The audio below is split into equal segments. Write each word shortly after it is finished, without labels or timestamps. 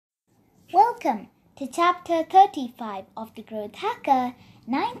Welcome to Chapter 35 of The Growth Hacker,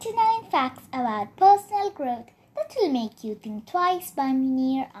 99 Facts About Personal Growth That Will Make You Think Twice by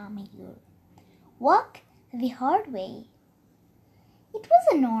Munir Amayur. Work the hard way. It was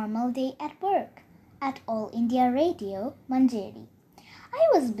a normal day at work at All India Radio, Manjeri. I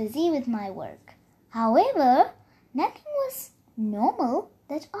was busy with my work. However, nothing was normal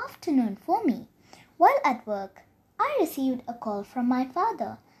that afternoon for me. While at work, I received a call from my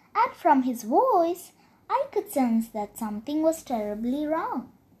father, and from his voice, I could sense that something was terribly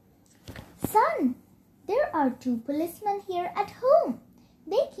wrong. "Son, there are 2 policemen here at home.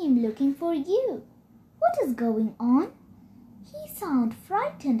 They came looking for you. What is going on?" He sounded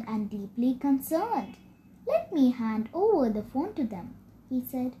frightened and deeply concerned. "Let me hand over the phone to them," he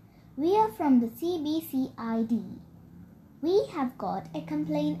said. "We are from the CBCID. We have got a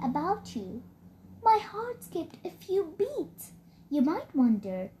complaint about you." My heart skipped a few beats. You might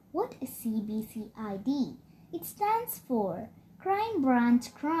wonder, what is CBCID? It stands for Crime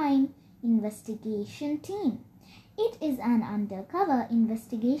Branch Crime Investigation Team. It is an undercover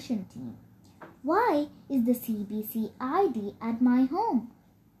investigation team. Why is the CBCID at my home?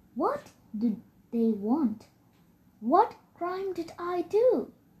 What do they want? What crime did I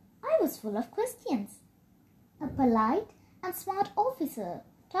do? I was full of questions. A polite and smart officer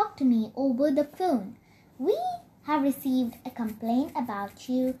talked to me over the phone. "We have received a complaint about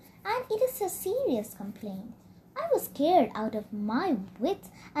you, and it is a serious complaint." I was scared out of my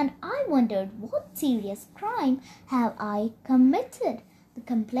wits, and I wondered, what serious crime have I committed? "The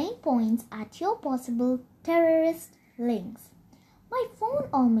complaint points at your possible terrorist links." My phone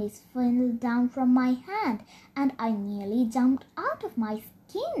almost fell down from my hand, and I nearly jumped out of my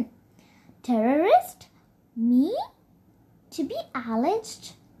skin. Terrorist? Me? To be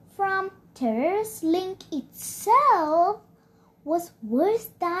alleged from terrorist link itself was worse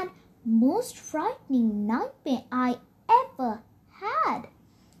than most frightening nightmare I ever had.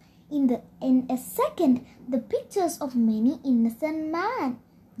 In a second, the pictures of many innocent men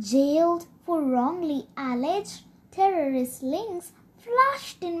jailed for wrongly alleged terrorist links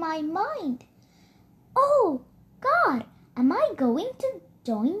flashed in my mind. Oh God, am I going to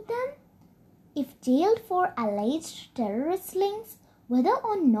join them? If jailed for alleged terrorist links, whether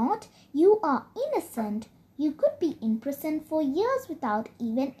or not you are innocent, you could be imprisoned for years without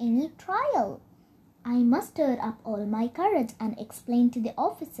even any trial. I mustered up all my courage and explained to the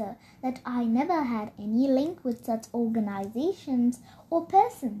officer that I never had any link with such organizations or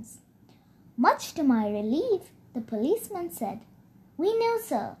persons. Much to my relief, the policeman said, "We know,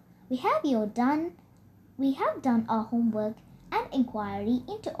 sir. We have done our homework and inquiry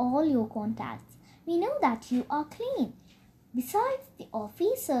into all your contacts. We know that you are clean." Besides, the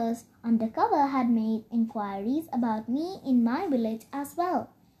officers undercover had made inquiries about me in my village as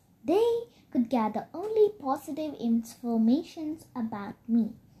well. They could gather only positive information about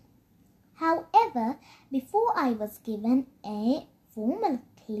me. However, before I was given a formal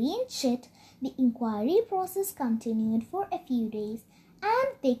clean sheet, the inquiry process continued for a few days,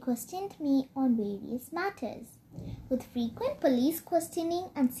 and they questioned me on various matters. With frequent police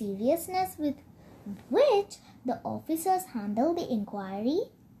questioning and seriousness with which the officers handled the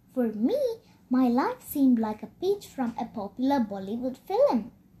inquiry, for me, my life seemed like a page from a popular Bollywood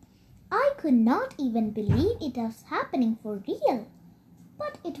film. I could not even believe it was happening for real.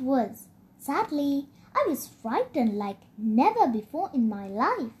 But it was. Sadly, I was frightened like never before in my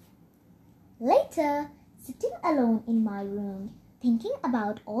life. Later, sitting alone in my room, thinking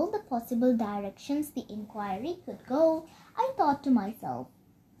about all the possible directions the inquiry could go, I thought to myself,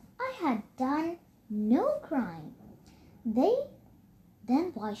 I had done no crime.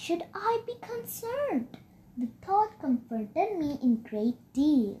 Then why should I be concerned? The thought comforted me in great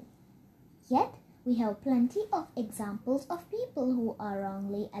deal. Yet, we have plenty of examples of people who are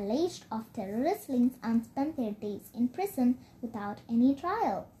wrongly alleged of terrorist links and spent their days in prison without any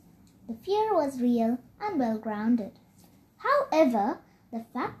trial. The fear was real and well grounded. However, the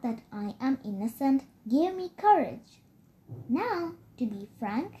fact that I am innocent gave me courage. Now, to be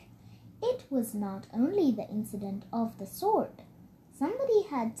frank, it was not only the incident of the sort. Somebody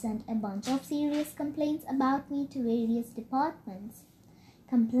had sent a bunch of serious complaints about me to various departments.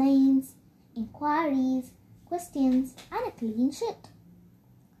 Complaints, inquiries, questions, and a clean sheet.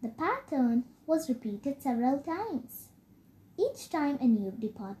 The pattern was repeated several times. Each time a new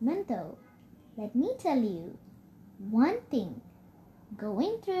department though. Let me tell you one thing.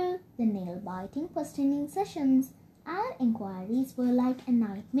 Going through the nail-biting questioning sessions and inquiries were like a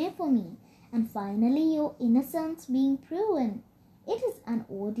nightmare for me, and finally your innocence being proven. It is an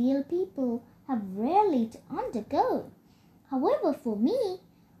ordeal people have rarely to undergo. However, for me,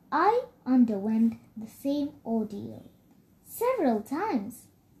 I underwent the same ordeal several times.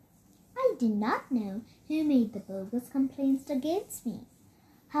 I did not know who made the bogus complaints against me.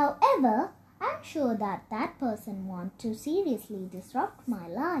 However, I'm sure that that person wanted to seriously disrupt my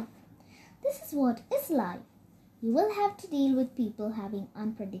life. This is what is life. You will have to deal with people having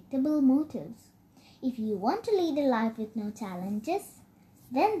unpredictable motives. If you want to lead a life with no challenges,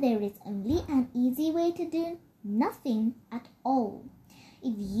 then there is only an easy way to do nothing at all.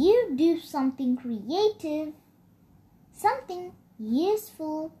 If you do something creative, something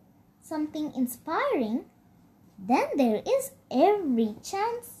useful, something inspiring, then there is every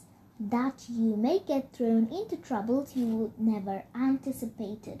chance that you may get thrown into troubles you would never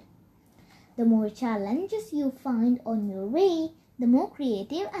anticipated. The more challenges you find on your way, the more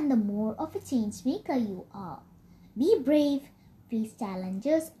creative and the more of a change maker you are. Be brave, face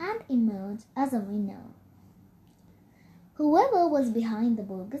challenges, and emerge as a winner. Whoever was behind the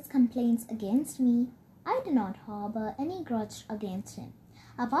bogus complaints against me, I do not harbor any grudge against him.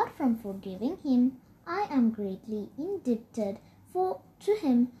 Apart from forgiving him, I am greatly indebted to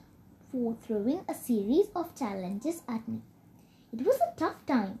him for throwing a series of challenges at me. It was a tough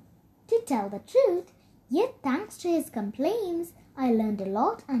time, to tell the truth, yet thanks to his complaints, I learned a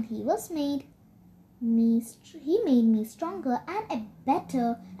lot and he made me stronger and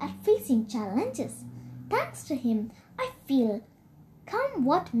better at facing challenges. Thanks to him, I feel, come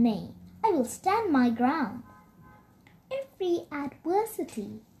what may, I will stand my ground. Every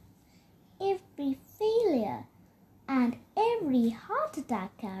adversity, every failure, and every heart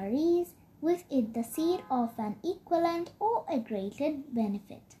attack carries with it the seed of an equivalent or a greater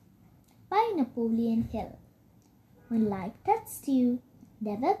benefit. By Napoleon Hill. When life tests you,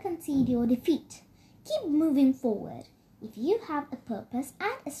 never concede your defeat. Keep moving forward. If you have a purpose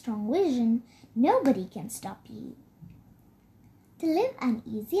and a strong vision, nobody can stop you. To live an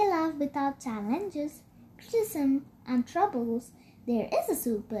easy life without challenges, criticism, and troubles, there is a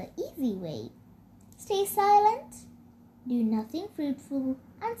super easy way. Stay silent, do nothing fruitful,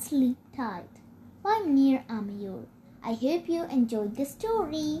 and sleep tight. By Munir Amayur. I hope you enjoyed the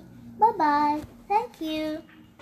story. Bye-bye. Thank you.